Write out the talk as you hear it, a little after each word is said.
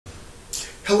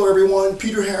Hello everyone,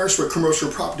 Peter Harris for Commercial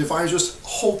Property Advisors.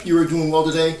 Hope you are doing well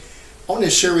today. I want to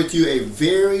share with you a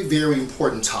very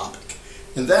important topic,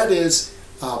 and that is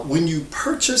when you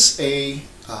purchase a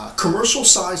commercial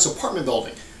size apartment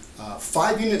building,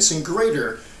 5 units and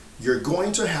greater, you're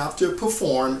going to have to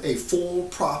perform a full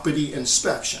property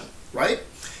inspection, right?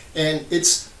 And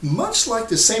it's much like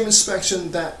the same inspection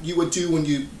that you would do when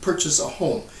you purchase a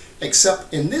home,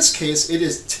 except in this case it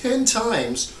is 10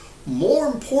 times more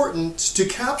important to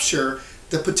capture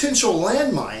the potential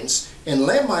landmines, and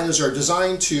landmines are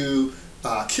designed to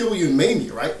kill you and maim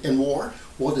you, right, in war.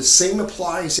 Well, the same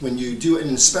applies when you do an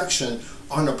inspection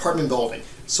on an apartment building.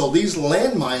 So these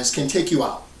landmines can take you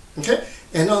out, okay?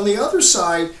 And on the other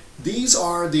side, these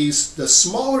are the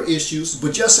smaller issues,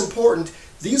 but just important.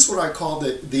 These are what I call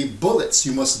the bullets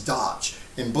you must dodge,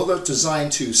 and bullets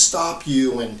designed to stop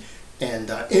you and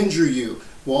injure you.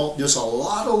 Well, there's a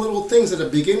lot of little things that a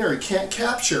beginner can't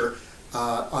capture,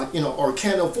 or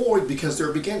can't avoid because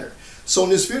they're a beginner. So in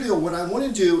this video, what I want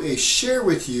to do is share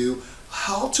with you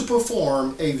how to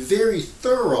perform a very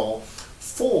thorough,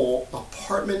 full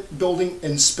apartment building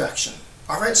inspection.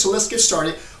 All right, so let's get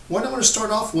started. What I'm going to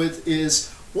start off with is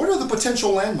what are the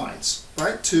potential landmines,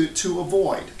 right, to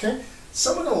avoid, okay?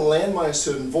 Some of the landmines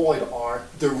to avoid are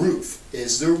the roof.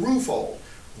 Is the roof old?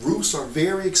 Roofs are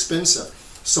very expensive.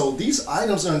 So these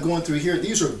items that I'm going through here,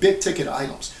 these are big ticket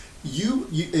items.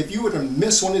 If you were to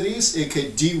miss one of these, it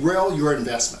could derail your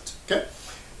investment, okay?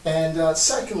 And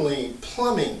secondly,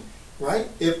 plumbing, right?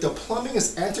 If the plumbing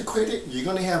is antiquated, you're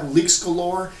going to have leaks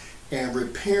galore, and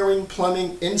repairing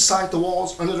plumbing inside the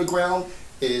walls, under the ground,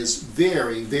 is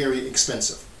very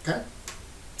expensive, okay?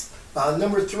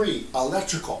 Number 3,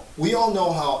 electrical. We all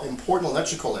know how important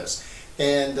electrical is,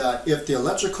 and if the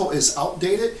electrical is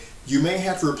outdated, you may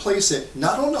have to replace it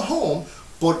not on the home,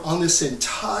 but on this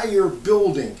entire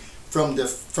building from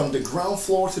the ground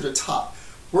floor to the top.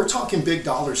 We're talking big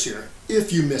dollars here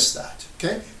if you miss that,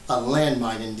 okay? A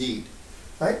landmine indeed,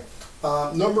 right?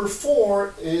 Number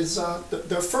 4 is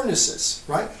the furnaces,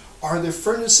 right? Are the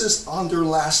furnaces on their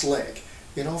last leg?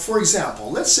 You know, for example,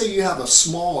 let's say you have a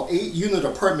small 8-unit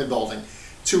apartment building.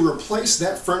 To replace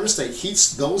that furnace that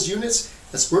heats those units,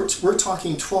 we're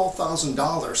talking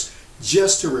 $12,000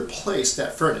 just to replace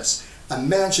that furnace.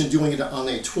 Imagine doing it on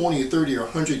a 20, 30, or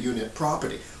 100 unit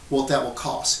property. What that will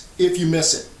cost if you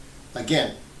miss it.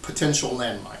 Again, potential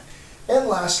landmine. And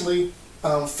lastly,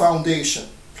 foundation,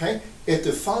 okay? If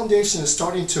the foundation is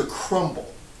starting to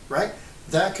crumble, right,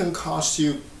 that can cost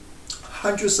you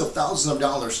hundreds of thousands of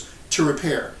dollars to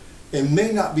repair. It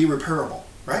may not be repairable,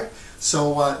 right?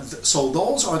 So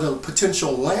those are the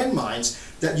potential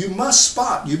landmines that you must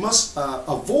spot, you must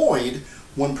avoid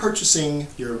when purchasing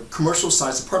your commercial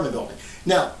size apartment building.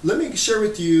 Now, let me share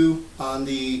with you on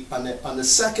the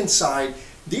second side,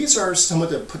 these are some of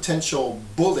the potential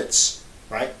bullets,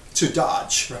 right, to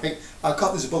dodge, right? I'll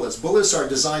call these bullets. Bullets are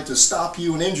designed to stop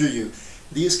you and injure you.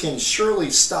 These can surely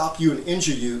stop you and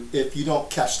injure you if you don't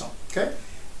catch them, okay?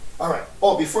 All right.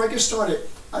 Oh, before I get started,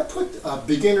 I put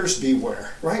beginners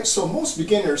beware, right? So most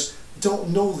beginners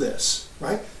don't know this,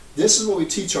 right? This is what we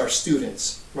teach our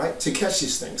students, right, to catch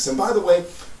these things. And by the way,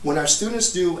 when our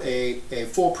students do a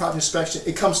full property inspection,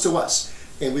 it comes to us,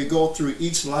 and we go through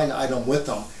each line item with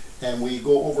them, and we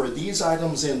go over these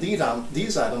items and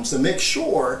these items to make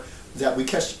sure that we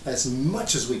catch as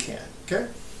much as we can, okay?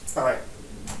 All right.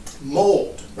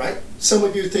 Mold, right? Some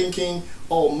of you are thinking,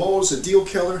 oh, mold is a deal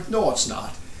killer. No, it's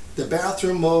not. The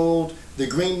bathroom mold, the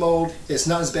green mold, it's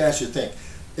not as bad as you think.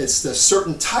 It's the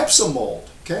certain types of mold,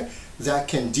 okay, that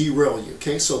can derail you,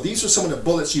 okay? So these are some of the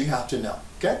bullets you have to know,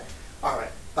 okay? All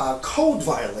right, code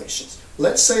violations.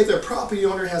 Let's say the property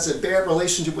owner has a bad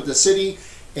relationship with the city,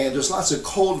 and there's lots of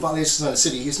code violations in the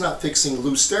city. He's not fixing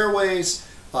loose stairways,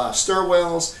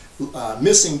 stairwells,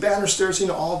 missing banisters, you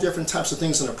know, all different types of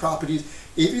things in the properties.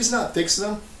 If he's not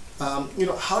fixing them, you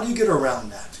know, how do you get around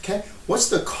that, okay? What's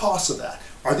the cost of that?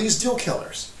 Are these deal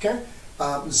killers, okay?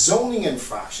 Zoning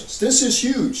infractions. This is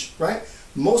huge, right?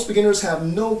 Most beginners have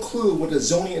no clue what a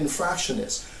zoning infraction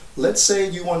is. Let's say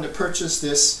you wanted to purchase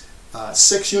this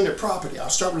 6-unit property. I'll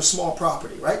start with a small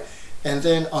property, right? And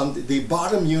then on the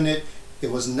bottom unit,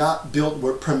 it was not built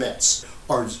with permits,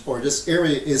 or this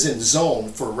area isn't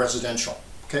zoned for residential,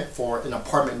 okay, for an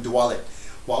apartment dwelling.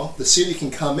 Well, the city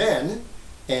can come in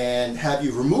and have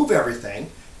you remove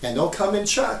everything, and they'll come and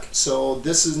check. So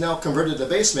this is now converted to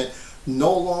basement,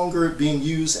 no longer being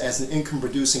used as an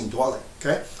income-producing dwelling,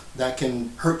 okay? That can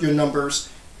hurt your numbers,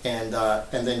 and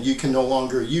then you can no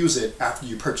longer use it after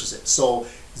you purchase it. So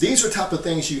these are the type of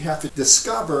things you have to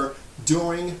discover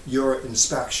during your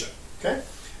inspection, okay?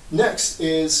 Next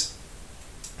is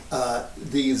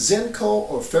the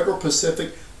Zenco or Federal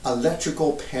Pacific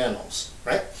electrical panels,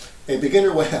 right? A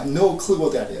beginner would have no clue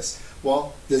what that is.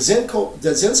 Well, the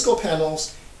Zenco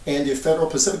panels and the Federal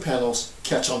Pacific panels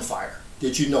catch on fire.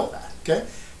 Did you know that? Okay,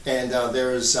 and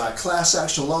there's class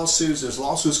action lawsuits. There's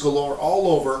lawsuits galore all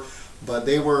over, but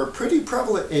they were pretty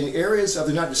prevalent in areas of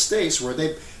the United States where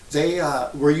they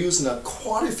were used in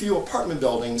quite a few apartment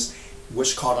buildings,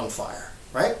 which caught on fire.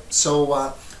 Right?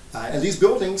 So, and these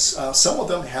buildings, some of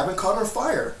them haven't caught on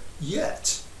fire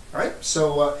yet. Right?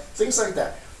 So things like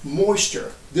that.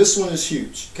 Moisture. This one is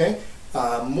huge. Okay.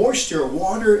 Moisture,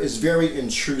 water is very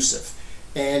intrusive.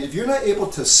 And if you're not able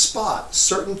to spot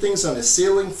certain things on the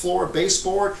ceiling, floor,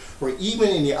 baseboard, or even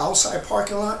in the outside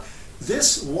parking lot,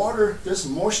 this water, this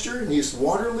moisture, and these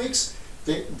water leaks,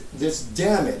 this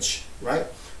damage, right,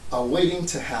 waiting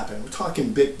to happen. We're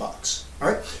talking big bucks,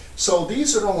 all right? So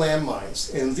these are the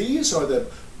landmines, and these are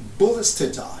the bullets to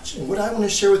dodge. And what I want to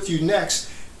share with you next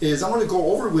is I want to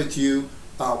go over with you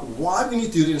why we need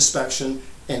to do the inspection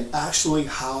and actually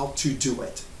how to do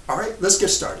it. All right, let's get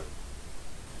started.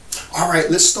 All right,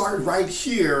 let's start right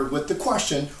here with the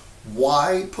question,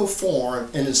 why perform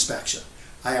an inspection?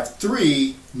 I have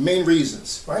three main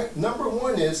reasons, right? Number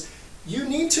one is you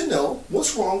need to know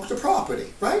what's wrong with the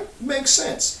property, right? Makes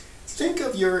sense. Think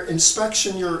of your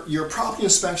inspection, your property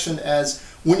inspection as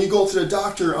when you go to the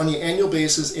doctor on the annual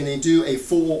basis and they do a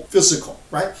full physical,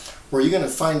 right? Where you're going to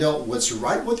find out what's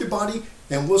right with your body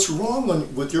and what's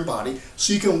wrong with your body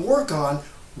so you can work on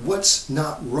what's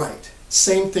not right.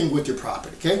 Same thing with your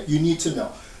property, okay? You need to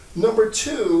know. Number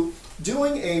two,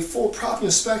 doing a full property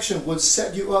inspection would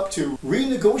set you up to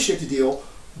renegotiate the deal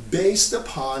based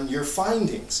upon your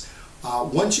findings.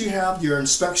 Once you have your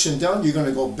inspection done, you're going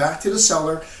to go back to the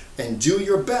seller and do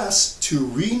your best to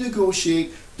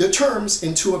renegotiate the terms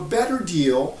into a better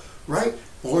deal, right?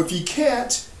 Or if you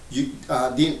can't,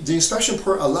 the inspection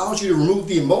part allows you to remove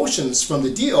the emotions from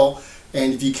the deal.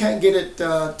 And if you can't get it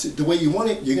the way you want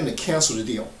it, you're going to cancel the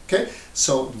deal. Okay?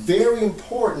 So very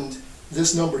important,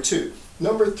 this number two.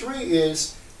 Number three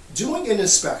is doing an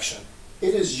inspection.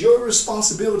 It is your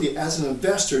responsibility as an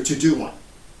investor to do one.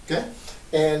 Okay?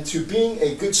 And to being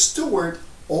a good steward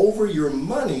over your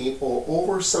money or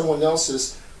over someone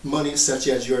else's money, such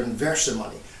as your investor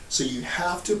money. So you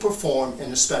have to perform an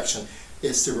inspection.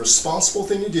 It's the responsible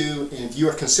thing to do. And if you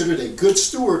are considered a good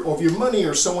steward over your money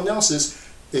or someone else's,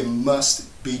 it must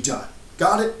be done.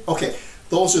 Got it? Okay,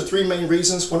 those are three main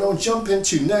reasons. What I'll jump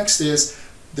into next is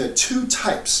the two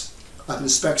types of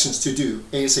inspections to do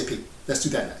ASAP. Let's do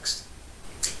that next.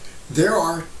 There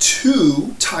are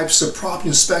two types of property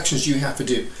inspections you have to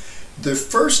do. The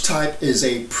first type is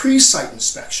a pre-site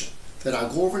inspection that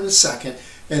I'll go over in a second,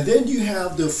 and then you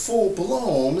have the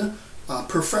full-blown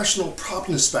professional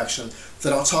property inspection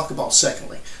that I'll talk about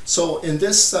secondly. So in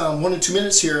this 1 to 2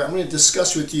 minutes here, I'm going to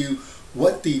discuss with you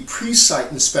what the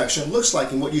pre-site inspection looks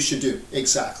like and what you should do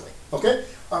exactly. Okay?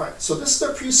 All right, so this is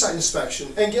the pre-site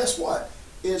inspection, and guess what?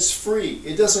 It's free.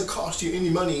 It doesn't cost you any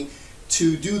money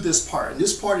to do this part. And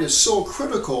this part is so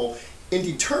critical in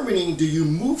determining, do you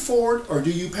move forward or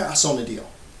do you pass on the deal?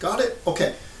 Got it?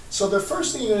 Okay, so the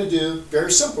first thing you're going to do,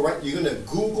 very simple, right? You're going to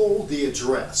Google the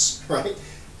address, right?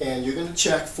 And you're going to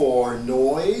check for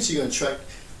noise. You're going to check,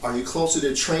 are you close to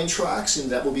the train tracks?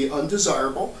 And that will be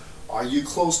undesirable. Are you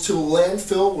close to a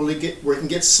landfill where it can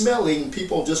get smelly and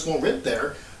people just won't rent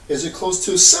there? Is it close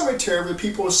to a cemetery where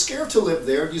people are scared to live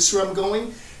there? Do you see where I'm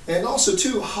going? And also,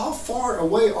 too, how far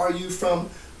away are you from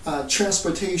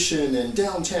transportation and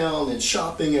downtown and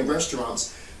shopping and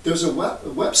restaurants? There's a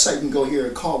website you can go here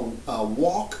called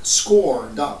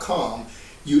walkscore.com.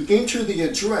 You enter the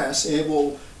address and it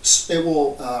will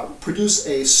produce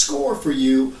a score for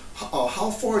you,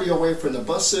 how far you're away from the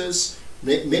buses,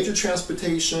 major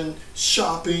transportation,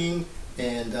 shopping,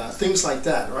 and things like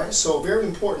that, right? So very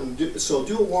important. So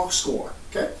do a walk score,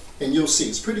 okay? And you'll see.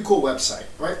 It's a pretty cool website,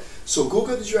 right? So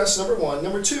Google the address, number one.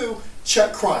 Number two,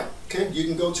 check crime, okay? You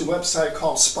can go to a website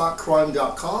called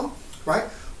spotcrime.com, right?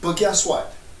 But guess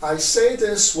what? I say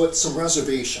this with some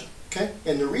reservation, okay?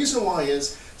 And the reason why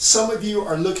is some of you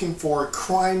are looking for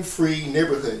crime-free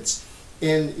neighborhoods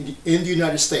in the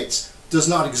United States. Does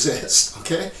not exist,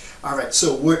 okay? All right,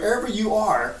 so wherever you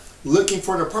are looking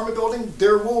for an apartment building,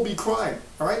 there will be crime,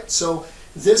 all right? So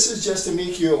this is just to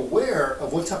make you aware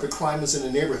of what type of crime is in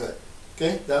the neighborhood,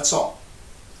 okay? That's all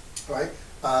right?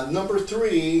 Number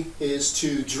three is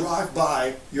to drive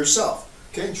by yourself,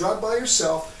 okay? Drive by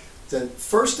yourself. The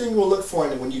first thing we'll look for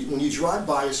when you drive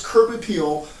by is curb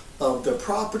appeal of the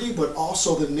property, but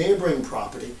also the neighboring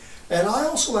property. And I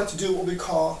also like to do what we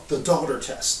call the daughter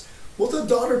test. What the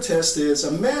daughter test is,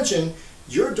 imagine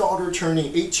your daughter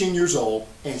turning 18 years old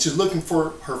and she's looking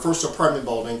for her first apartment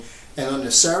building, and on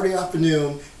a Saturday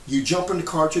afternoon you jump in the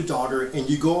car with your daughter and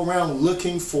you go around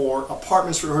looking for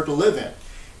apartments for her to live in.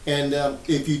 And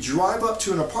if you drive up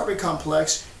to an apartment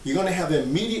complex, you're going to have an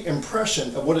immediate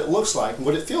impression of what it looks like and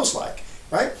what it feels like,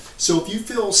 right? So if you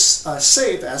feel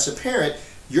safe as a parent,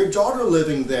 your daughter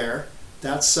living there,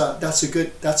 that's a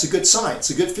good sign. It's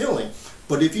a good feeling.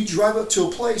 But if you drive up to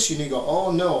a place and you go,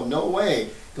 oh no, no way,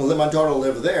 gonna let my daughter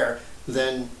live there,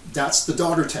 then that's the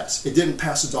daughter test. It didn't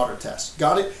pass the daughter test.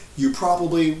 Got it? You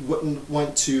probably wouldn't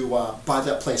want to buy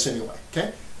that place anyway.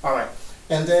 Okay? All right.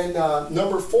 And then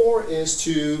number 4 is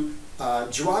to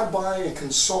drive by and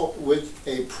consult with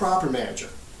a property manager.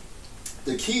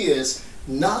 The key is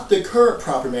not the current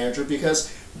property manager,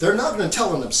 because they're not going to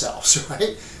tell them themselves,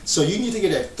 right? So you need to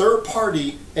get a third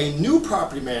party, a new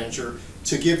property manager,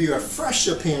 to give you a fresh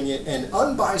opinion, an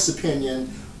unbiased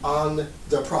opinion on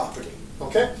the property,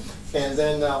 okay? And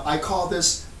then I call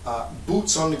this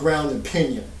boots on the ground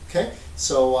opinion, okay?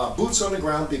 So boots on the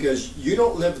ground, because you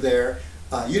don't live there,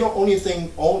 you don't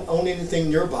own anything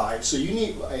nearby, so you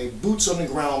need a boots on the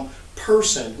ground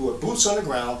person who are boots on the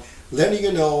ground, letting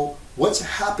you know what's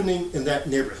happening in that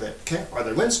neighborhood, okay? Are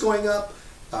the rents going up?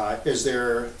 Is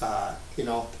there,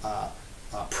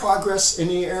 progress in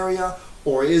the area?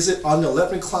 Or is it on the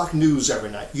 11 o'clock news every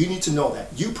night? You need to know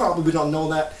that. You probably don't know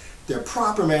that. Their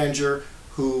property manager,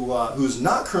 who's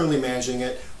not currently managing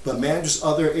it, but manages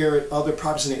other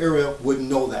properties in the area, would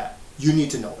know that. You need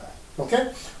to know that.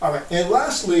 Okay? All right. And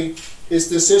lastly, is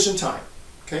decision time.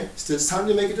 Okay? So it's time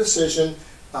to make a decision.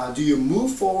 Do you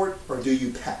move forward or do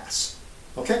you pass?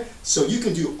 Okay? So you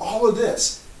can do all of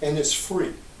this, and it's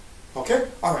free. Okay?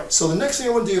 All right. So the next thing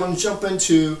I want to do, I want to jump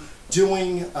into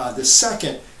doing the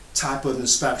second type of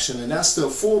inspection, and that's the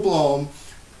full-blown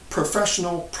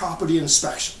professional property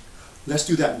inspection. Let's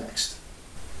do that next.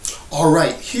 All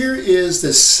right, here is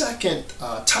the second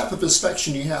type of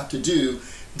inspection you have to do.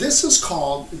 This is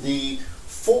called the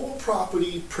full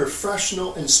property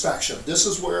professional inspection. This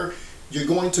is where you're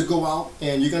going to go out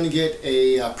and you're going to get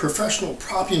a professional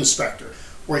property inspector,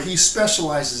 where he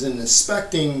specializes in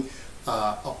inspecting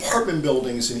apartment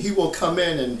buildings, and he will come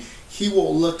in and he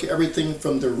will look at everything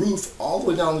from the roof all the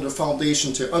way down to the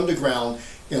foundation to underground,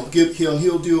 and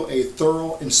he'll do a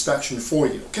thorough inspection for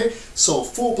you. Okay, so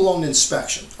full-blown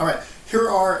inspection. All right, here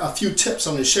are a few tips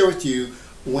I'm going to share with you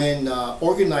when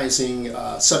organizing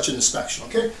such an inspection.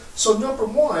 Okay, so number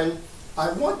 1,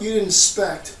 I want you to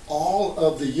inspect all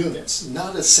of the units,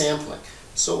 not a sampling.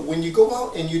 So when you go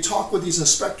out and you talk with these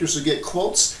inspectors to get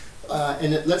quotes,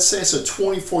 let's say it's a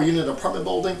 24-unit apartment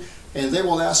building, and they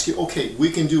will ask you, okay, we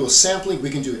can do a sampling, we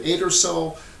can do 8 or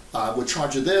so, we'll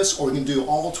charge you this, or we can do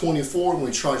all 24 and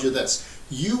we charge you this.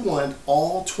 You want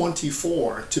all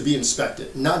 24 to be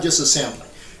inspected, not just a sampling.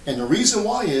 And the reason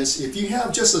why is, if you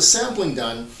have just a sampling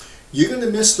done, you're going to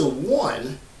miss the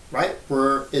one, right,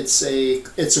 where it's a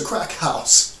crack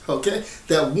house, okay?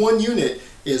 That one unit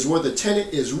is where the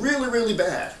tenant is really, really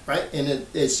bad, right? And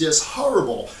it's just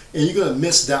horrible, and you're going to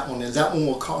miss that one, and that one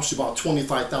will cost you about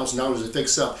 $25,000 to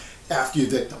fix up after you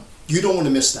evict them. You don't want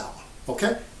to miss that one,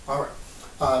 okay? All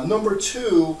right. Number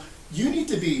 2, you need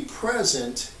to be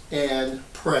present and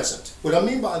present. What I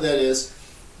mean by that is,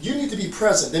 you need to be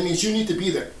present. That means you need to be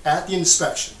there at the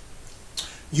inspection.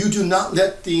 You do not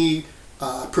let the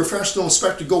professional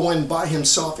inspector go in by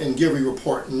himself and give a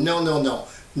report. No, no, no.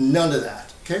 None of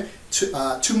that, okay?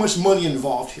 Too much money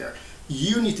involved here.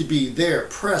 You need to be there,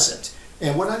 present.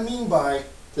 And what I mean by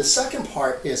the second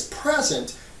part is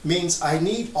present means I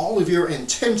need all of your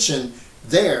intention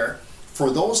there. For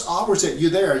those hours that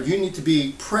you're there, you need to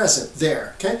be present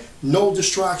there, okay? No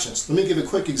distractions. Let me give a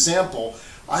quick example.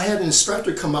 I had an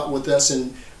inspector come out with us,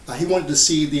 and he wanted to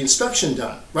see the inspection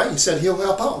done, right? He said he'll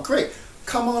help out. Great.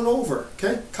 Come on over,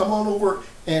 okay? Come on over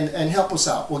and help us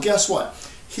out. Well, guess what?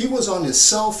 He was on his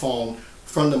cell phone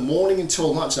from the morning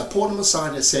until lunch. I pulled him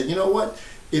aside and said, you know what?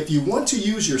 If you want to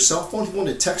use your cell phone, if you want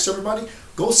to text everybody,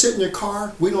 go sit in your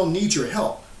car. We don't need your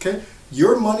help, okay?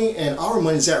 Your money and our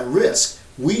money is at risk.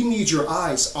 We need your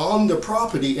eyes on the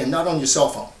property and not on your cell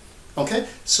phone, okay?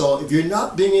 So if you're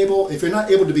not able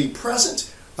to be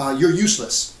present, you're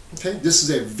useless, okay? This is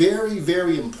a very,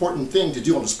 very important thing to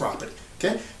do on this property,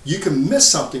 okay? You can miss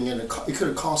something, and it could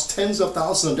have cost tens of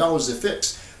thousands of dollars to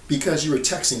fix because you were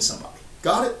texting somebody.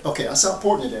 Got it? Okay, that's how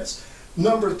important it is.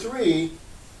 Number 3,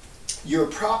 your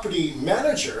property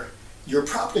manager,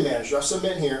 that's what I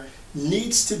meant here,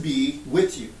 needs to be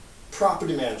with you.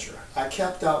 Property manager. I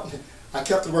kept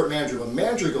the word manager, but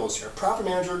manager goes here. Property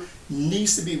manager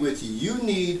needs to be with you. You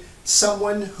need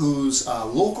someone who's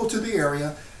local to the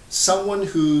area, someone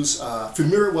who's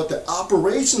familiar with the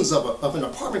operations of an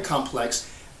apartment complex,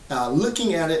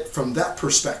 looking at it from that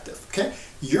perspective. Okay,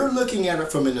 you're looking at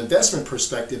it from an investment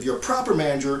perspective. Your property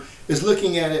manager is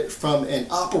looking at it from an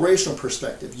operational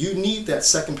perspective. You need that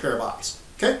second pair of eyes.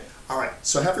 Okay, all right.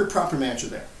 So have your property manager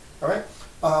there. All right.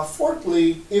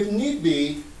 Fourthly, if need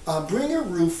be, bring a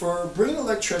roofer, bring an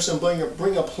electrician, bring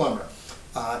a plumber.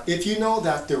 If you know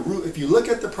that the roof, if you look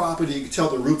at the property, you can tell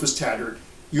the roof is tattered,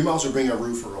 you might as well bring a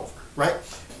roofer over, right?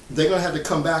 They're going to have to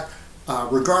come back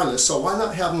regardless, so why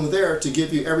not have them there to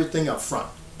give you everything up front,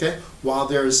 okay? While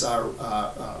there's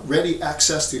ready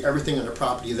access to everything on the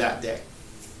property that day.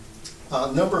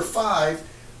 Number 5,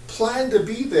 plan to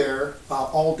be there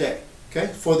all day, okay,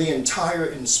 for the entire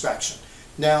inspection.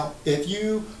 Now, if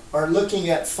you are looking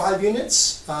at 5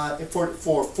 units for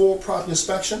full property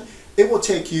inspection, it will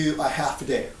take you a half a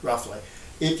day, roughly.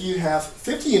 If you have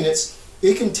 50 units,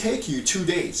 it can take you 2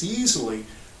 days easily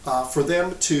for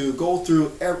them to go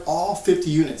through all 50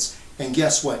 units. And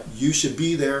guess what? You should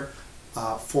be there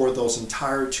for those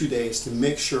entire 2 days to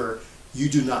make sure you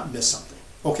do not miss something.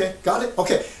 Okay, got it?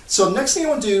 Okay, so next thing I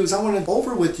want to do is I want to go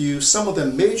over with you some of the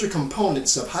major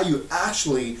components of how you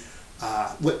actually,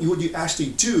 what you actually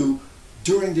do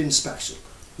during the inspection.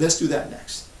 Let's do that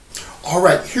next. All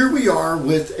right, here we are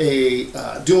with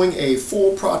doing a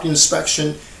full property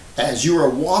inspection. As you are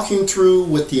walking through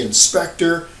with the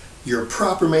inspector, your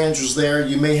property manager's there,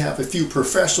 you may have a few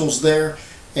professionals there,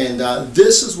 and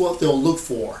this is what they'll look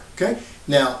for, okay?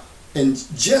 Now, in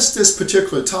just this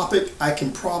particular topic, I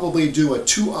can probably do a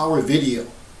 2-hour video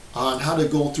on how to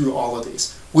go through all of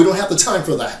these. We don't have the time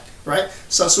for that, right?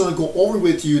 So I just want to go over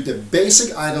with you the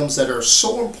basic items that are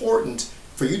so important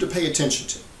for you to pay attention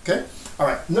to, okay? All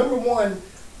right, number 1,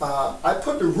 I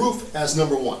put the roof as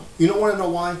number 1. You don't want to know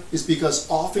why? It's because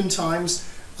oftentimes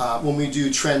when we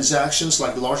do transactions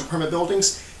like large apartment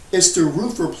buildings, it's the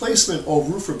roof replacement or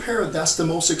roof repair that's the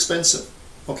most expensive.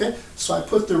 Okay, so I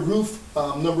put the roof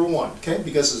number 1, okay,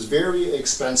 because it's very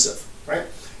expensive, right?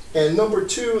 And number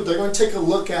 2, they're going to take a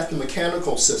look at the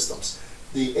mechanical systems,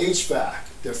 the HVAC,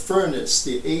 the furnace,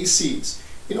 the ACs.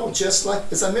 You know, just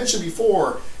like, as I mentioned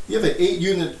before, you have an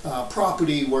 8-unit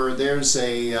property where there's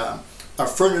a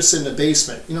furnace in the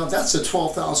basement. You know, that's a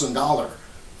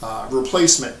 $12,000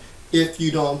 replacement if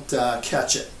you don't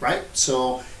catch it, right?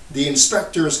 So the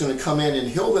inspector is going to come in and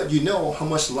he'll let you know how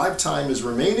much lifetime is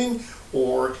remaining,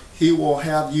 or he will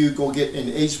have you go get an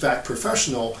HVAC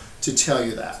professional to tell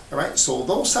you that, all right? So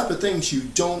those type of things you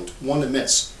don't want to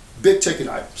miss. Big ticket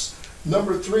items.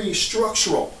 Number 3,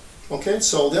 structural. Okay,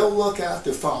 so they'll look at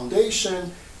the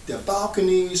foundation, the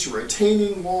balconies,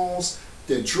 retaining walls,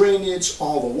 the drainage,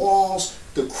 all the walls,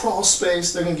 the crawl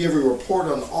space. They're going to give you a report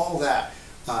on all that.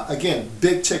 Again,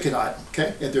 big ticket item,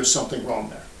 okay, if there's something wrong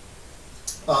there.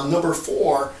 Number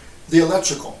 4, the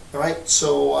electrical, all right?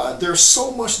 So there's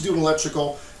so much to do in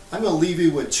electrical. I'm going to leave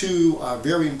you with 2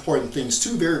 very important things,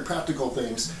 2 very practical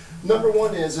things. Number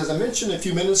 1 is, as I mentioned a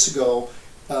few minutes ago,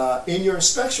 in your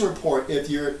inspection report, if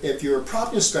your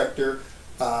property inspector,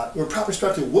 your property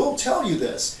inspector will tell you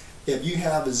this. If you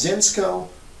have Zinsco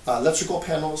electrical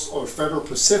panels or Federal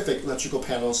Pacific electrical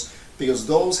panels, because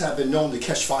those have been known to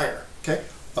catch fire, okay,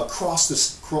 across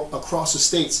the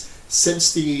states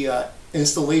since the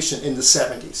installation in the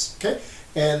 70s, okay.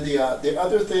 And the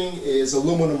other thing is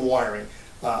aluminum wiring.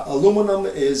 Aluminum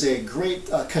is a great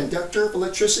conductor of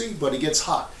electricity, but it gets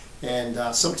hot.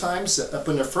 And sometimes up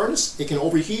in the furnace, it can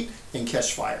overheat and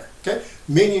catch fire. Okay,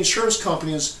 many insurance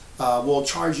companies will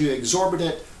charge you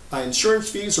exorbitant insurance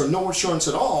fees or no insurance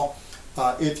at all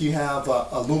if you have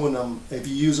aluminum, if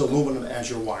you use aluminum as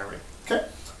your wiring. Okay,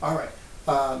 all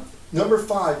right. Number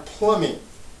 5, plumbing.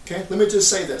 Okay, let me just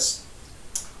say this: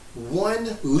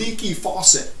 1 leaky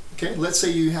faucet. Okay, let's say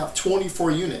you have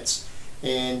 24 units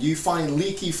and you find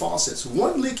leaky faucets.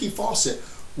 1 leaky faucet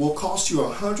will cost you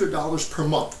 $100 per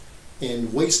month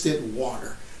in wasted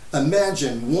water.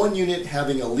 Imagine 1 unit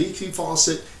having a leaky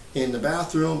faucet in the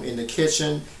bathroom, in the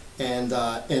kitchen, and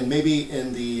maybe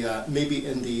in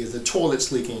the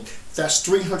toilets leaking. That's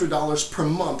 $300 per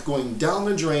month going down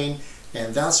the drain,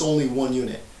 and that's only 1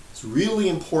 unit. It's really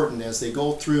important as they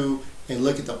go through and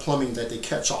look at the plumbing that they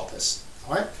catch all this.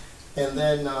 All right, and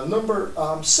then number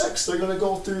 6, they're going to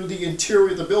go through the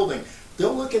interior of the building.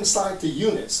 They'll look inside the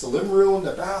units, the living room,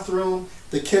 the bathroom,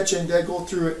 the kitchen. They go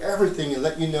through everything and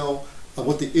let you know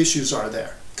what the issues are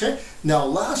there. Okay. Now,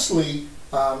 lastly,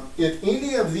 if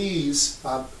any of these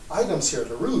items here,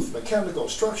 the roof, mechanical,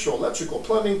 structural, electrical,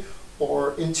 plumbing,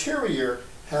 or interior,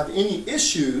 have any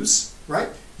issues, right?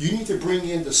 You need to bring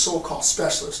in the so-called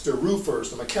specialists, the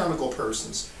roofers, the mechanical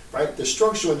persons, right? The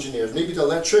structural engineers, maybe the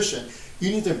electrician.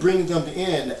 you need to bring them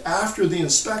in after the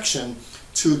inspection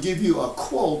to give you a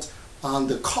quote on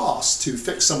the cost to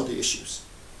fix some of the issues.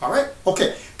 All right?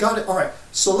 Okay, got it. All right,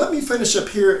 so let me finish up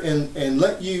here and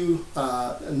let you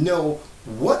know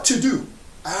what to do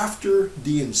after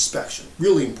the inspection.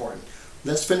 Really important.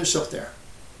 Let's finish up there.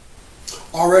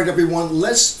 All right, everyone,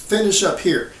 let's finish up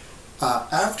here.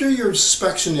 After your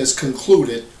inspection is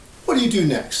concluded, what do you do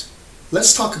next?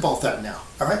 Let's talk about that now.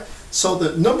 All right. So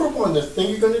the number one, the first thing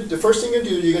you're going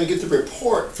to do, you're going to get the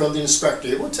report from the inspector.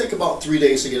 It will take about 3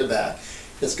 days to get it back.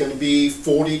 It's going to be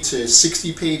 40 to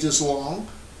 60 pages long,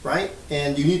 right?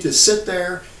 And you need to sit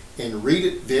there and read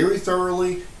it very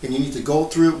thoroughly, and you need to go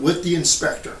through it with the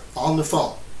inspector on the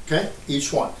phone. Okay,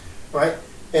 each one, right?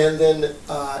 And then,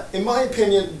 in my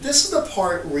opinion, this is the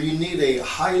part where you need a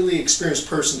highly experienced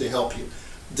person to help you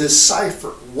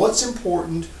decipher what's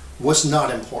important, what's not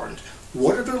important.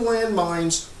 What are the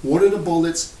landmines, what are the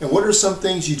bullets, and what are some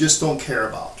things you just don't care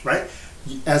about, right?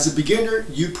 As a beginner,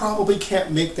 you probably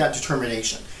can't make that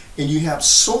determination. And you have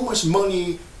so much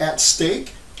money at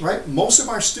stake, right? Most of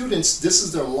our students, this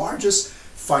is their largest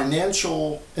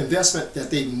financial investment that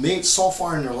they've made so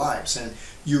far in their lives. And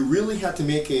you really have to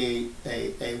make a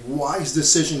wise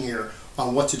decision here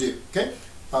on what to do, okay?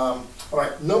 All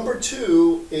right, number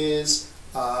two is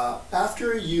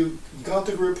after you've gone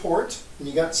through the report and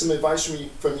you got some advice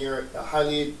from your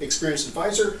highly experienced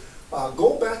advisor,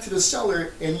 go back to the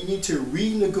seller and you need to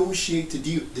renegotiate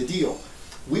the deal.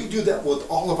 We do that with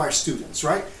all of our students,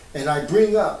 right? And I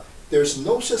bring up, there's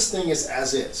no such thing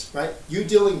as is, right? You're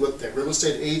dealing with the real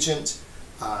estate agent,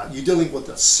 you're dealing with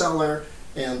the seller,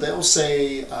 and they'll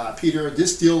say, Peter,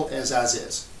 this deal is as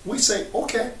is. We say,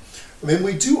 okay. When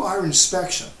we do our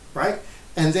inspection, right?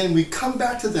 And then we come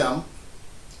back to them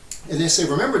and they say,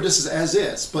 remember, this is as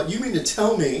is, but you mean to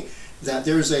tell me that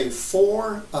there's a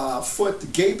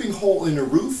 4-foot gaping hole in the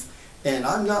roof and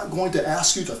I'm not going to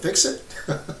ask you to fix it,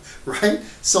 right?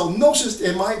 So no such,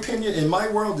 in my opinion, in my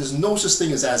world, there's no such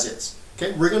thing as is.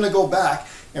 Okay, we're going to go back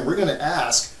and we're going to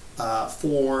ask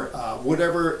for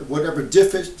whatever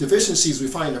deficiencies we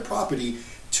find in the property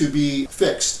to be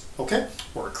fixed, okay,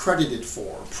 or credited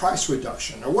for, price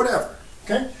reduction, or whatever,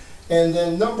 okay? And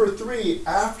then number three,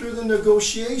 after the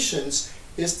negotiations,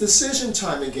 it's decision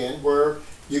time again, where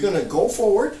you're going to go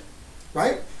forward,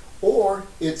 right, or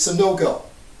it's a no-go,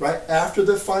 right? After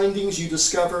the findings, you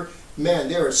discover, man,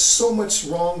 there is so much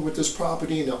wrong with this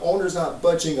property and the owner's not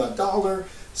budging a dollar,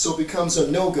 so it becomes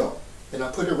a no-go. And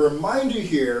I put a reminder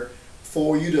here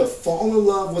for you to fall in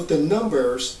love with the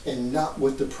numbers and not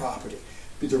with the property.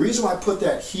 But the reason why I put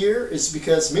that here is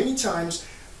because many times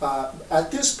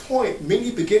at this point, many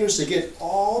beginners, to get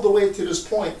all the way to this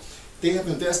point, they have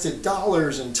invested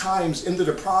dollars and times into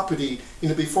the property, you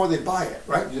know, before they buy it,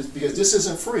 right? Because this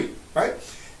isn't free, right?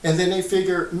 And then they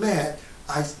figure, man,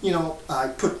 I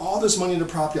put all this money in the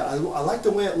property. I like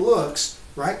the way it looks,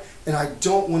 right? And I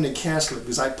don't want to cancel it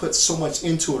because I put so much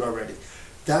into it already.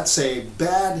 That's a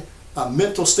bad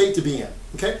mental state to be in,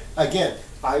 okay? Again,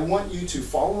 I want you to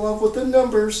fall in love with the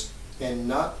numbers and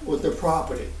not with the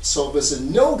property. So if it's a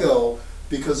no-go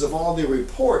because of all the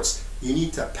reports, you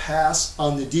need to pass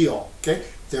on the deal, okay?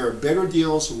 There are better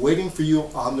deals waiting for you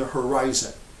on the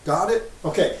horizon. Got it?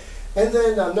 Okay. And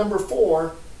then number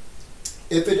four,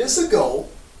 if it is a go,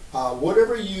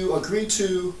 whatever you agree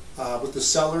to with the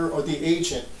seller or the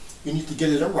agent, you need to get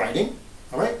it in writing,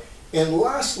 all right? And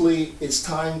lastly, it's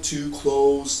time to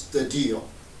close the deal.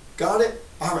 Got it?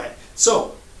 All right.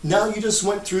 So now you just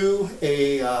went through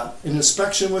an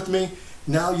inspection with me.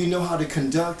 Now you know how to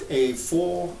conduct a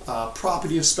full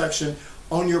property inspection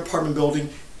on your apartment building.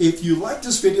 If you like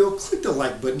this video, click the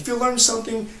like button. If you learned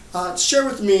something, share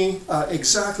with me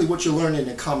exactly what you learned in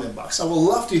the comment box. I would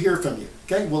love to hear from you.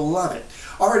 Okay, we'll love it.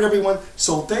 All right, everyone.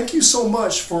 So thank you so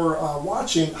much for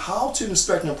watching how to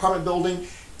inspect an apartment building.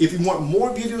 If you want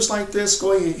more videos like this,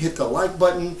 go ahead and hit the like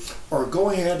button, or go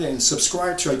ahead and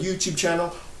subscribe to our YouTube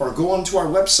channel, or go onto our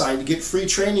website to get free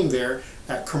training there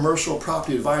at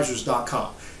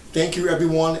commercialpropertyadvisors.com. Thank you,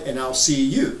 everyone, and I'll see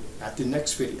you at the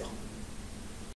next video.